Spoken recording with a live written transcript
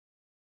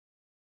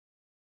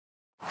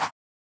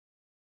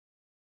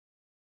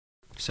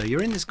So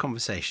you're in this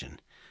conversation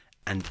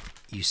and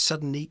you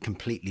suddenly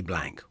completely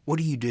blank. What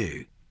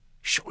do?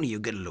 Surely you're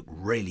going to look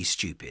really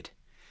stupid.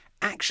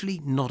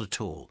 Actually, not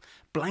at all.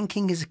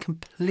 Blanking is a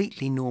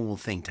completely normal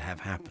thing to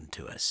have happen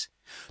to us.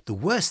 The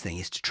worst thing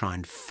is to try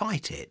and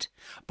fight it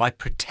by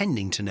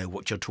pretending to know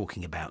what you're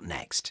talking about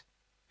next.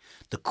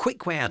 The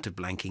quick way out of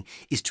blanking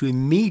is to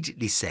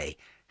immediately say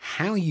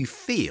how you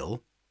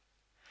feel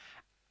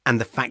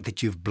and the fact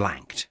that you've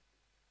blanked.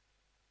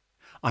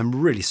 I'm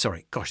really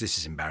sorry. Gosh, this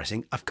is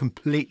embarrassing. I've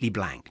completely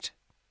blanked.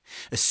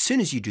 As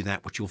soon as you do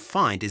that, what you'll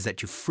find is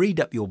that you've freed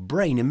up your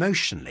brain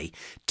emotionally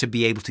to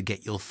be able to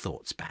get your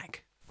thoughts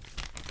back.